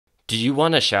Do you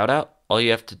want a shout out? All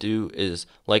you have to do is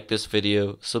like this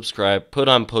video, subscribe, put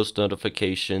on post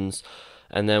notifications,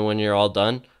 and then when you're all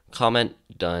done, comment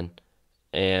done.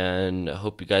 And I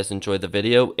hope you guys enjoyed the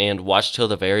video and watch till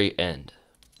the very end.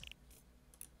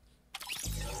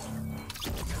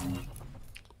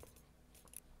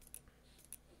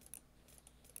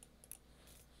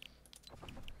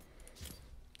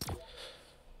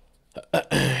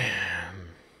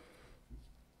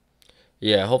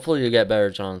 Yeah, hopefully you get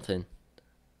better, Jonathan.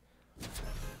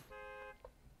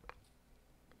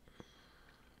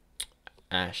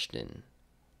 Ashton.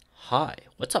 Hi.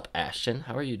 What's up, Ashton?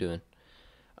 How are you doing?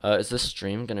 Is this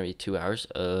stream gonna be 2 hours?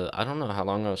 I don't know how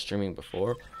long I was streaming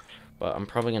before, but I'm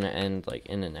probably gonna end like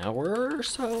in an hour or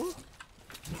so.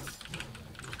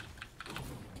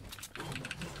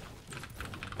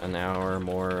 An hour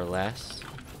more or less.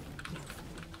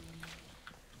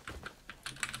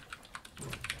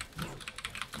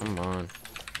 Come on.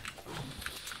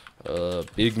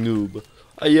 Big noob.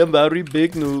 I am very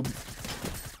big noob.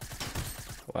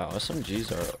 Wow,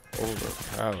 SMGs are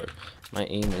overpowered. My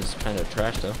aim is kind of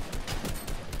trash though.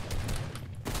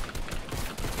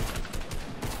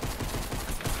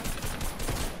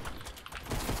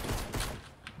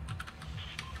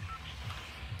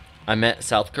 I met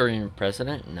South Korean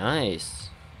president. Nice.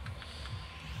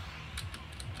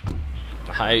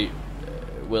 Hi,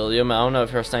 William. I don't know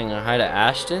if you're saying hi to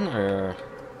Ashton or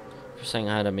if you're saying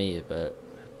hi to me, but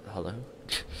hello.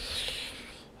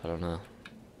 I don't know.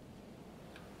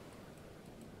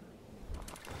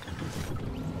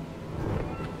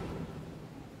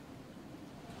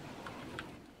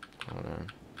 Hold on.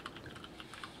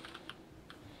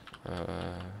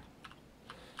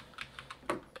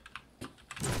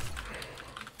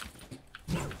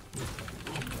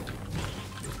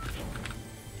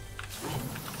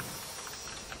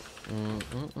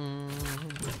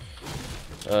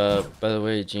 By the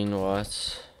way, Gene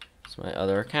Watts is my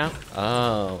other account.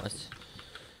 Oh, what's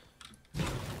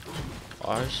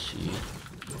Archie?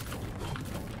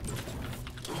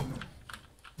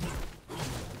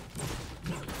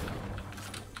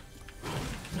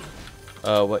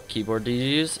 What keyboard do you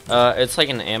use? It's like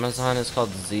an Amazon. It's called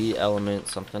Z Element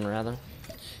something or other.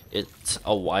 It's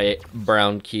a white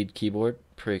brown keyed keyboard.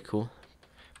 Pretty cool.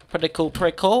 Pretty cool.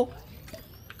 Pretty cool.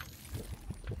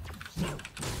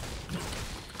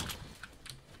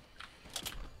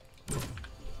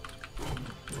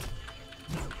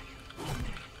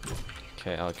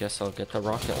 Okay, I guess I'll get the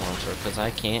rocket launcher because I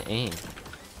can't aim.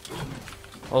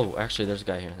 Oh, actually, there's a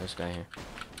guy here. There's a guy here.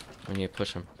 We need to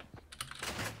push him.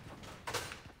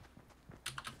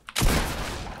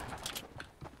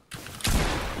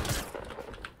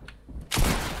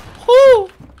 Woo!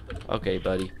 Okay,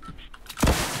 buddy.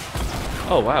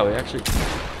 Oh, wow, we actually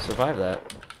survived that.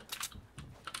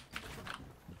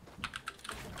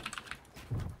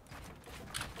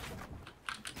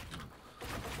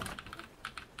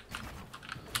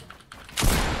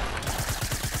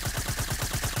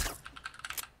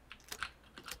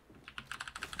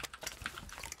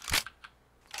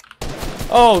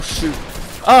 Oh, shoot.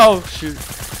 Oh, shoot.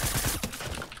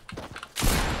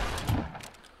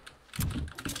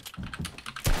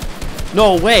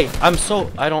 No way.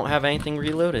 I don't have anything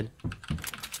reloaded.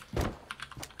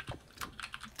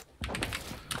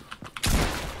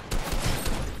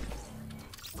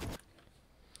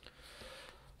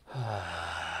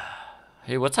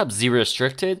 Hey, what's up, Z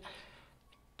Restricted?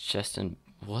 Chest and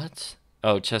what?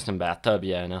 Oh, chest and bathtub.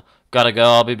 Yeah, I know. Gotta go.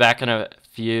 I'll be back in a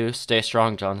few. Stay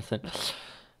strong, Jonathan.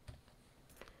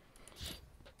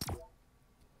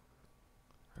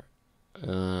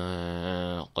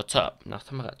 What's up?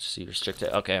 Nothing much. See restricted.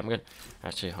 Okay, I'm gonna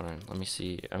actually hold on. Let me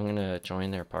see. I'm gonna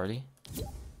join their party.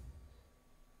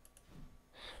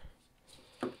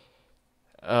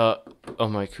 Oh,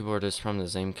 my keyboard is from the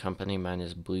same company. Mine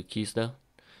is Blue Keys though.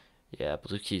 Yeah,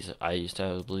 Blue Keys. I used to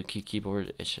have a Blue Key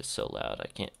keyboard. It's just so loud.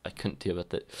 I couldn't deal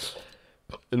with it.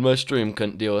 In my stream,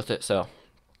 couldn't deal with it. So,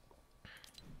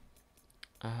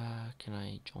 can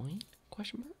I join?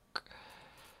 Question mark.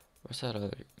 Where's that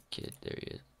other kid? There he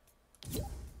is.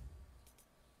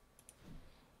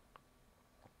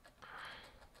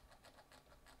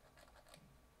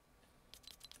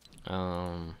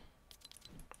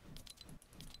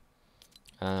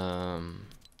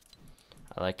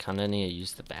 I like kinda need to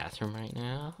use the bathroom right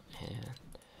now, and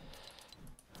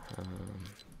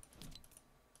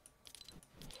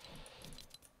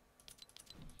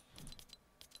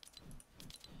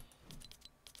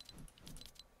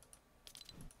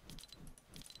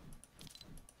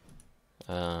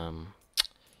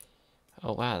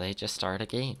oh wow, they just started a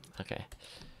game. Okay.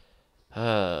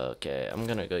 Okay, I'm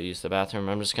gonna go use the bathroom.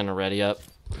 I'm just gonna ready up.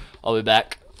 I'll be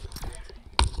back.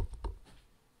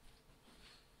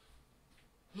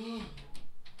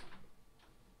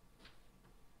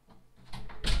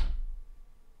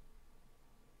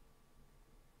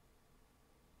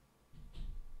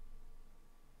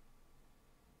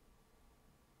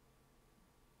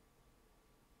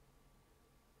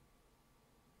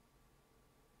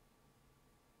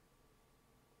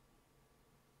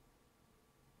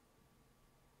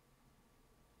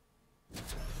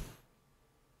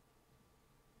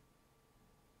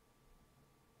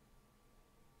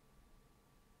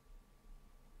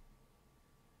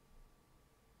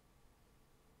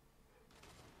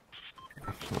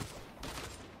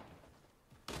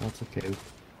 That's okay.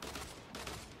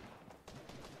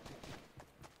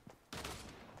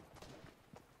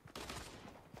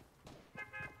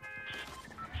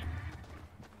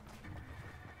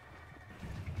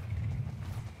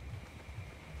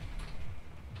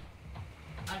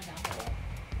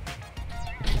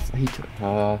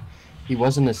 He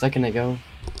wasn't a second ago.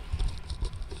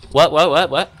 What?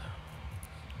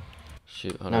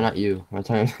 Shoot, hold No, on. not you. I'm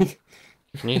talking.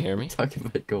 Can you hear me? Talking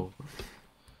about goal.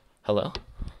 Hello?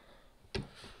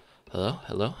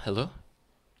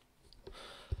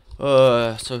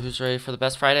 So who's ready for the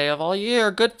best Friday of all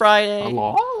year? Good Friday!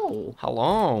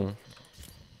 Hello!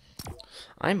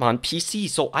 I'm on PC,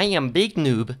 so I am big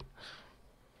noob.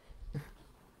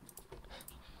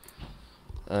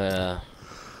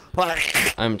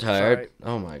 I'm tired. Sorry.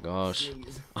 Oh my gosh.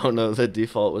 Oh no, the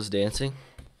default was dancing.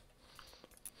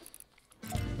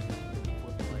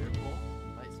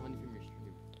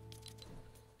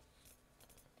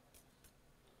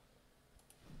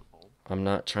 I'm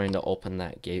not trying to open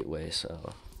that gateway,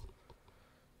 so.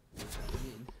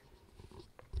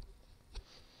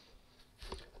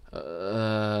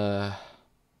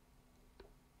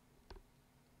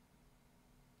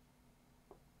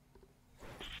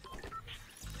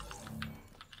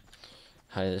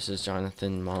 Hi, this is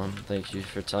Jonathan, Mom. Thank you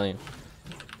for telling.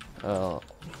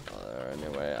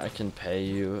 Anyway, I can pay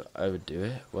you. I would do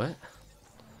it. What?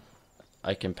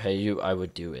 I can pay you. I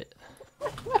would do it.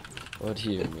 What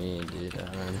do you mean, dude? I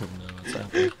don't even know what's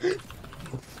happening.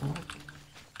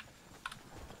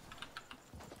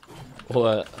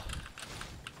 What?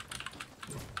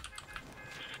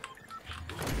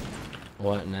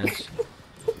 What next?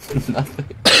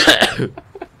 Nothing.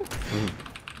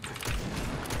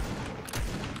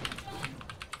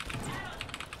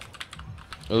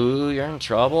 Ooh, you're in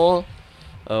trouble?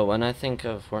 Oh, when I think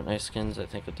of Fortnite skins, I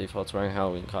think of defaults wearing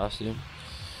Halloween costume.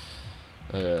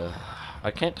 I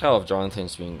can't tell if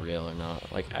Jonathan's being real or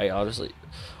not. Like, I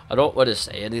don't want to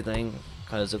say anything,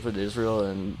 because if it is real,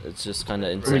 and it's just kind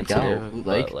of insensitive.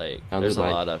 But, like, there's a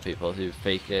lot of people who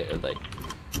fake it or, like,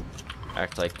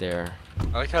 act like they're...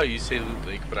 I like how you say Loot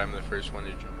Lake, but I'm the first one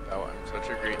to jump out. I'm such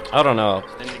a great... I don't know.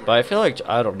 But I feel like,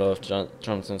 I don't know if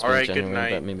Jonathan's being genuine, good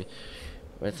night. but maybe...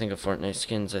 When I think of Fortnite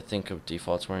skins, I think of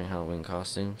defaults wearing Halloween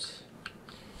costumes.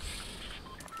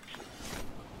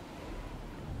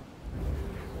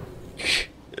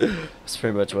 That's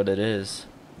pretty much what it is.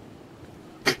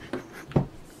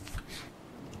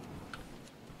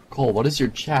 Cole, what is your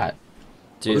chat?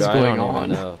 Dude, what is I going don't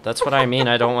on? even know. That's what I mean.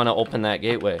 I don't want to open that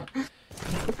gateway.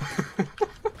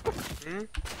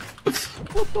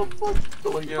 What the fuck's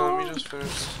going Yeah, on? let me just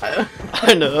finish.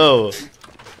 I know.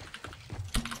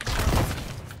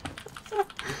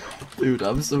 Dude,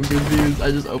 I'm so confused. I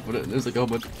just opened it and there's like a whole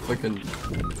bunch of fucking...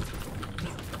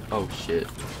 Oh shit.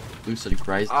 Lucid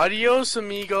Christ. Adios,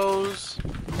 amigos.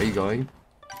 Are you going?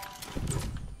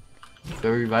 Do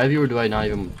I revive you or do I not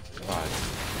even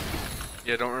revive?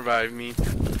 Yeah, don't revive me.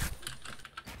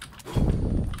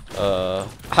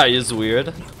 Hi is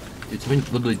weird. Dude,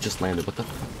 something literally just landed. What the...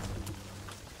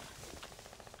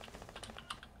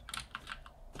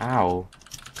 Ow.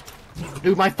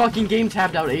 Dude, my fucking game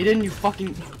tabbed out, Aiden. You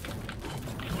fucking...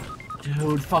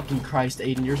 Dude, fucking Christ,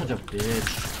 Aiden. You're such a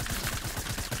bitch.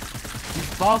 You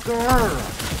fucker!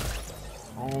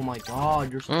 Oh my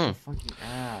god, you're such a fucking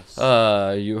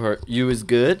ass. You was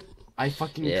good? I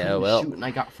fucking Yeah, couldn't well. shoot and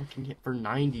I got fucking hit for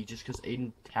 90 just because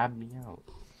Aiden tabbed me out.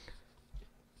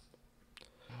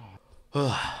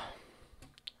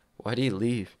 Why'd he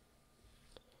leave?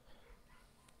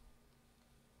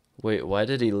 Wait, why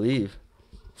did he leave?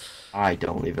 I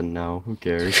don't even know. Who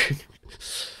cares?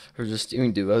 We're just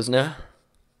doing duos now?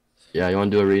 Yeah, you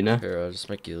want to do arena? Here, I'll just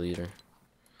make you leader.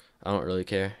 I don't really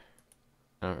care.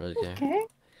 Okay.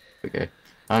 Okay.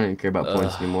 I don't even care about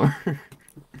points anymore.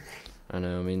 I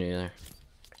know, me neither.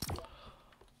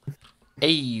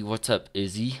 Hey, what's up,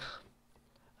 Izzy?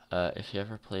 If you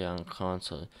ever play on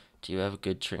console, do you have a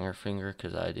good trigger finger?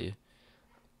 Cause I do.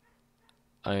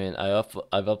 I mean, I've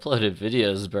uploaded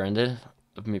videos, Brandon,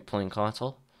 of me playing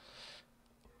console,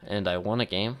 and I won a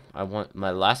game. My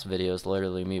last video is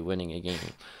literally me winning a game.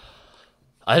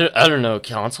 I don't know.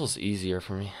 Console's easier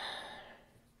for me.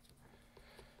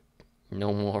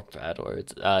 No more bad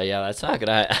words. Yeah, that's not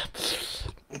gonna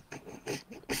happen.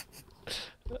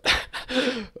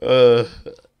 uh,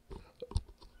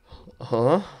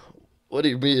 huh? What do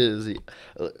you mean? Is he?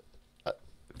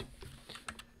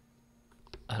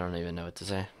 I don't even know what to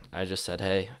say. I just said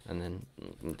hey, and then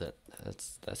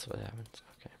that's what happens.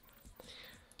 Okay.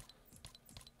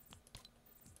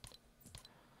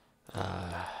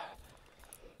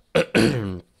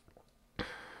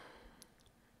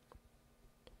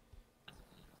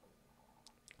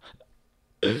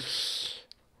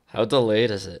 How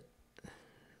delayed is it?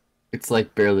 It's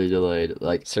like barely delayed,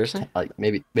 like Seriously? like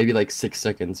maybe like 6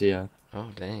 seconds. Yeah. Oh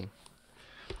dang.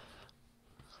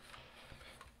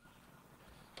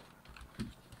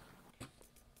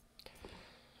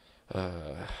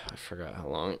 I forgot how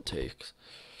long it takes.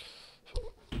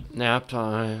 Nap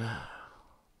time.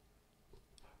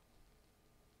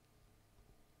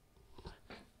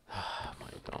 Oh my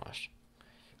gosh.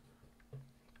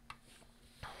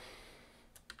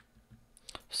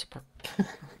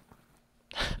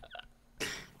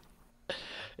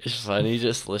 It's funny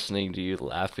just listening to you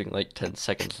laughing like 10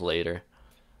 seconds later.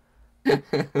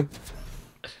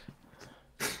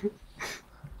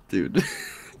 Dude.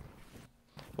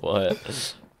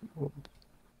 What?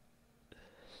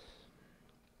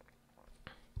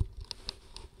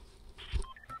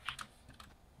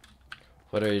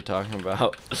 What are you talking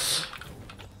about?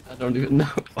 I don't even know.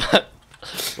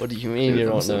 What do you mean Dude, you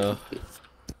I'm don't so know?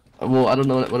 Well, I don't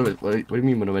know what do you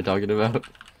mean? What am I talking about?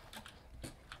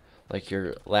 Like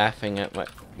you're laughing at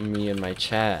me in my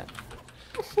chat.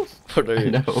 What are I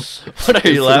you? know. What are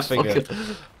you It's laughing at?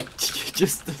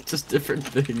 just different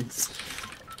things.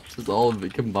 Just all of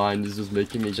it combined is just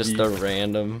making me Just geek. a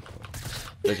random.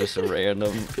 They're just a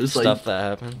random It's stuff like, that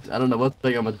happens. I don't know what's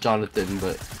going on with Jonathan,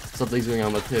 but something's going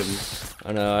on with him.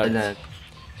 I know. And then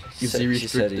he's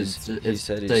restricted. He said he's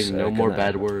saying no more gonna.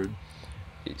 bad words.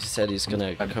 He said he's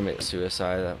gonna commit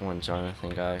suicide. That one Jonathan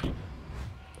guy.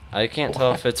 I can't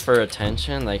tell if it's for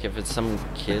attention, like if it's some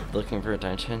kid looking for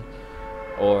attention,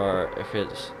 or if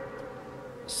it's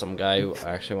some guy who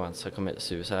actually wants to commit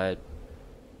suicide.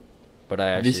 But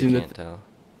I actually can't tell.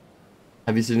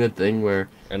 Have you seen the thing where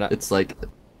And it's like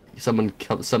some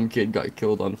kid got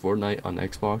killed on Fortnite on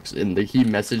Xbox, and he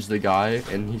messaged the guy,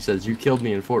 and he says, "You killed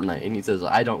me in Fortnite," and he says,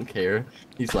 "I don't care."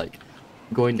 He's like,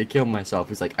 "Going to kill myself."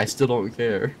 He's like, "I still don't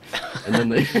care," and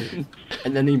then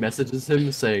and then he messages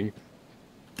him saying,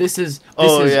 "This is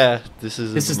yeah, this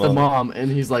is this his is the mom. mom," and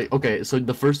he's like, "Okay, so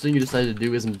the first thing you decided to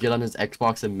do is get on his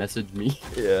Xbox and message me."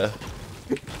 Yeah.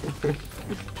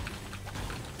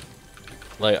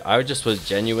 Like I just was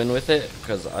genuine with it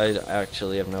because I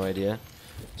actually have no idea.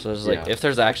 So it's like Yeah. if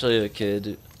there's actually a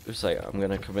kid who's like I'm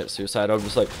gonna commit suicide, I'm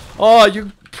just like, oh,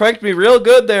 you pranked me real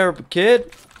good there,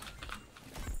 kid.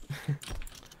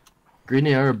 Green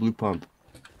AR or blue pump,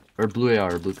 or blue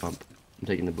AR or blue pump. I'm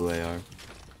taking the blue AR.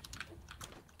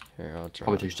 Here, I'll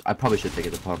draw. I probably should take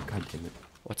it the pump. God damn it.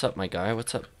 What's up, my guy?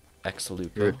 What's up, Here,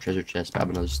 X-Lupo? treasure chest. Grab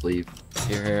another sleeve.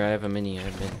 Here, I have a mini. I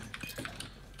have a mini.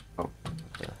 Oh.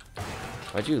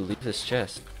 Why'd you leave this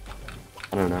chest?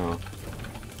 I don't know.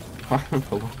 I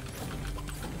don't know.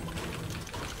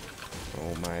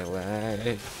 Oh my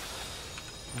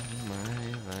life. Oh my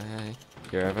life.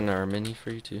 Here, I have an mini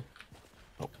for you too.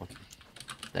 Oh, okay.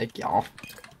 Thank y'all.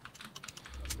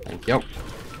 Thank you.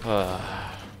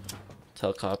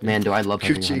 Tell copy. Man, do I love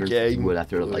having Gucci 150 gang. wood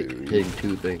after like hitting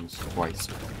 2 things twice.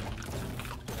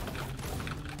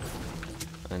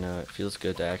 I know, it feels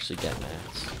good to actually get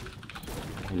mats.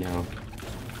 I know.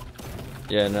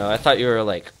 Yeah, no, I thought you were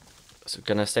like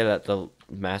gonna say that the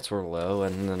mats were low,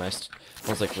 and then I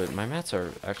was like, wait, my mats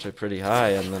are actually pretty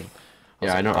high, and then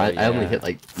Yeah, I know. oh, I only yeah. hit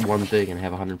like 1 thing and I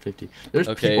have 150. There's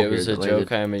Okay, people it was here a that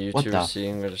joke. landed. I'm a What the? YouTuber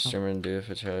seeing what a streamer and do if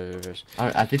it's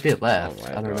I think they left. Oh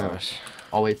my I don't know. gosh.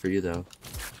 I'll wait for you though.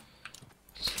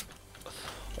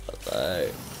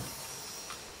 Like,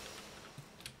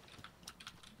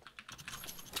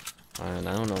 I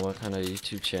don't know what kind of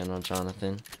YouTube channel,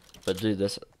 Jonathan, but dude,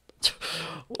 this.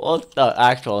 What the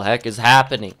actual heck is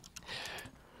happening?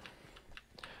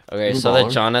 Okay, so the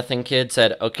Baller. Jonathan kid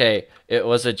said, okay, it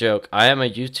was a joke. I am a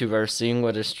YouTuber seeing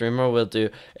what a streamer will do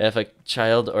if a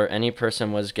child or any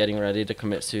person was getting ready to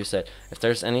commit suicide. If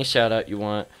there's any shout out you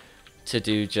want to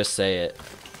do, just say it.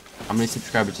 How many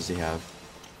subscribers does he have?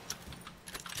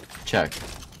 Check.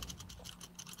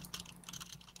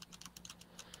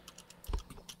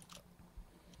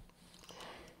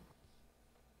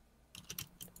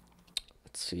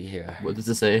 see here. What does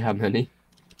it say? How many?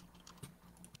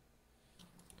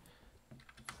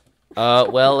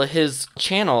 Well, his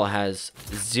channel has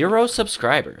 0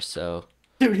 subscribers, so.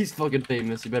 Dude, he's fucking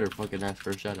famous. You better fucking ask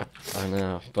for a shout out. I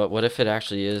know, but what if it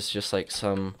actually is just like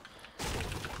some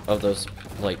of those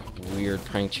like weird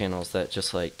prank channels that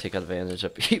just like take advantage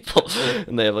of people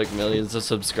and they have like millions of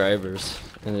subscribers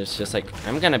and it's just like,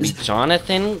 I'm gonna be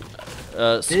Jonathan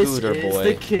Scooter This is Boy.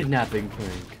 the kidnapping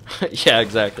prank. Yeah,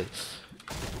 exactly.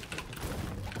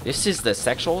 This is the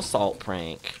sexual assault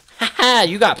prank. Haha,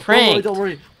 you got pranked. Don't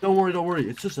worry, don't worry, don't worry.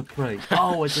 It's just a prank.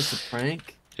 Oh, it's just a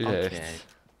prank? Yeah. Okay.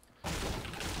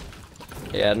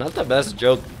 Yeah, not the best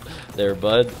joke there,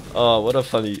 bud. Oh, what a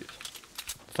funny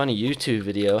YouTube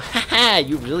video. Haha,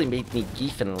 you really made me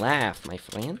geef and laugh, my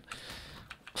friend.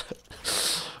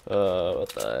 What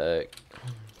the heck?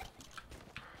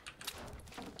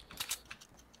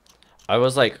 I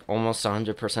was like almost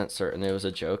 100% certain it was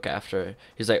a joke after.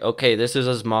 He's like, okay, this is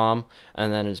his mom,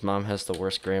 and then his mom has the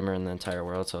worst grammar in the entire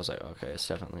world, so I was like, okay, it's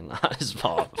definitely not his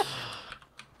mom.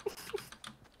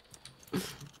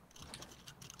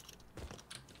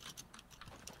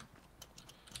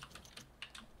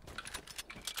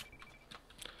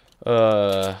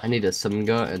 I need a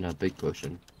Simga and a big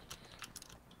potion.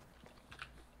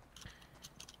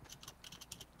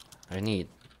 I need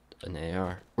an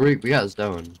AR. We got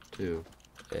zone too.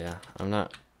 Yeah, I'm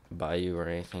not by you or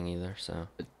anything either, so.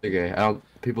 It's okay. I don't.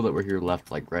 People that were here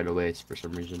left like right away for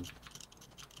some reason.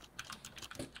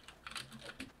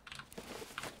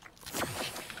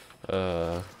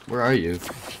 Where are you?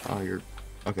 Oh, you're.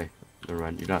 Okay, never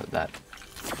mind. You're not that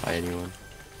by anyone.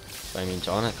 I mean,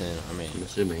 Jonathan, I mean, I'm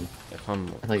assuming. if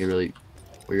I'm, I like a really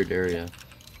weird area.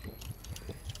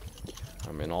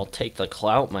 I mean, I'll take the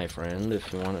clout, my friend,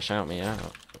 if you want to shout me out.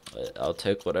 I'll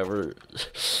take whatever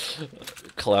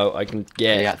clout I can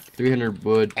get. I got 300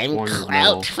 wood, I'm 400 clout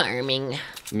metal. farming.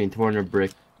 I mean, 400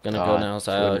 brick. Gonna go now,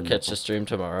 so I'll 200 catch the metal. stream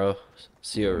tomorrow.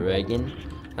 See you, Reagan.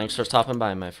 Thanks for stopping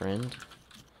by, my friend.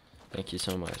 Thank you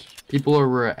so much. People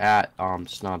were at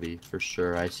Snobby for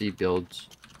sure. I see builds.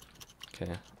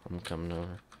 Okay, I'm coming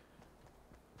over.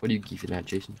 What are you geefing at,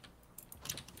 Jason?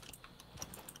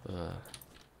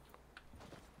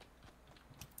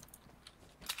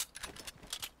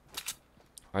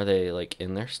 Are they like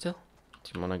in there still?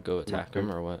 Do you want to go attack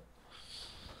them or what?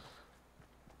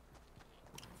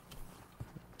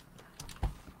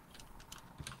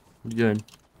 What you doing?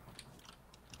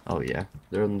 Oh yeah,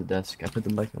 they're on the desk. I put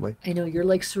them back away. I know you're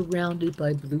like surrounded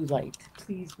by blue light.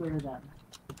 Please wear them.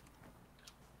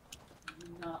 You do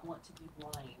not want to be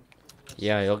blind.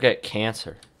 Yeah, you'll get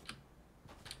cancer.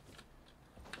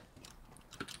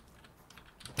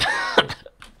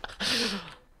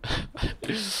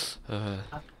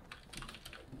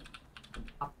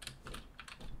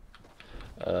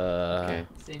 Okay.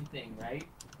 Same thing, right?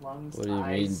 Lungs, What do you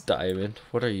mean, eyes. diamond?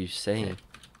 What are you saying?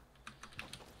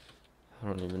 I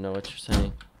don't even know what you're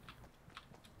saying.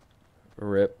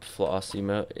 Rip floss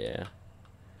emote, yeah.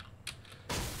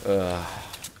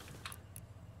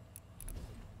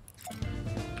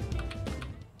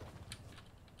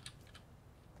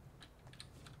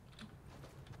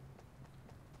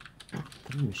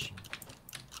 Machine.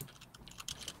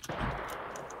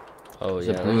 Oh Is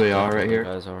yeah. it blue there's AR right definitely here?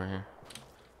 guys over here.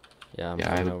 Yeah, I'm Yeah,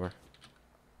 I coming have it. over.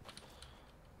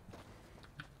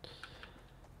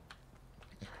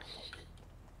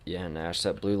 Yeah, Nash,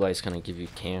 that blue light's gonna give you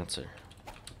cancer.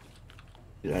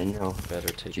 Dude, I know. Better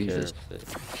take Jesus. care of it.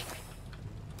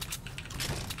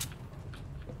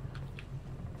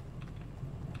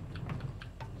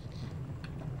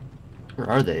 Where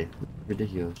are they?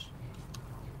 Ridiculous.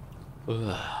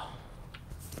 Ugh.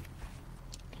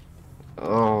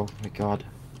 Oh my god.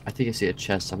 I think I see a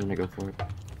chest. I'm gonna go for it.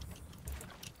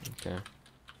 Okay.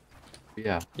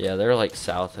 Yeah. Yeah, they're like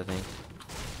south, I think.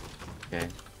 Okay.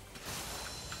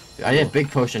 I have big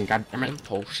potion. God damn it.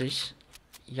 Impulses.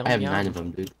 Yum, I have yum. 9 of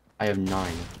them, dude. I have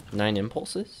 9. 9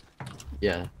 impulses?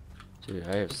 Yeah. Dude,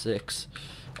 I have 6.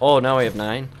 Oh, now I have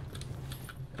 9.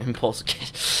 Impulse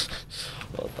kit.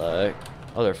 What the heck?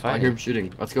 Oh, they're I hear fighting. him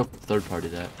shooting. Let's go third party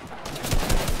that.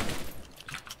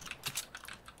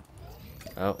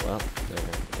 Oh, well, there,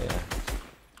 yeah.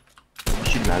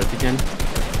 Shoot him out if you can.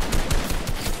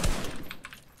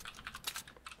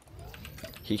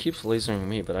 He keeps lasering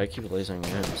me, but I keep lasering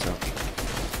him, so.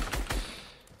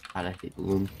 God, I hate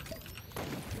Bloom.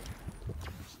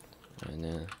 I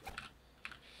know.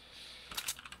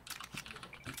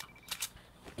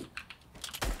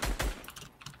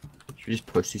 Should we just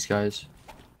push these guys?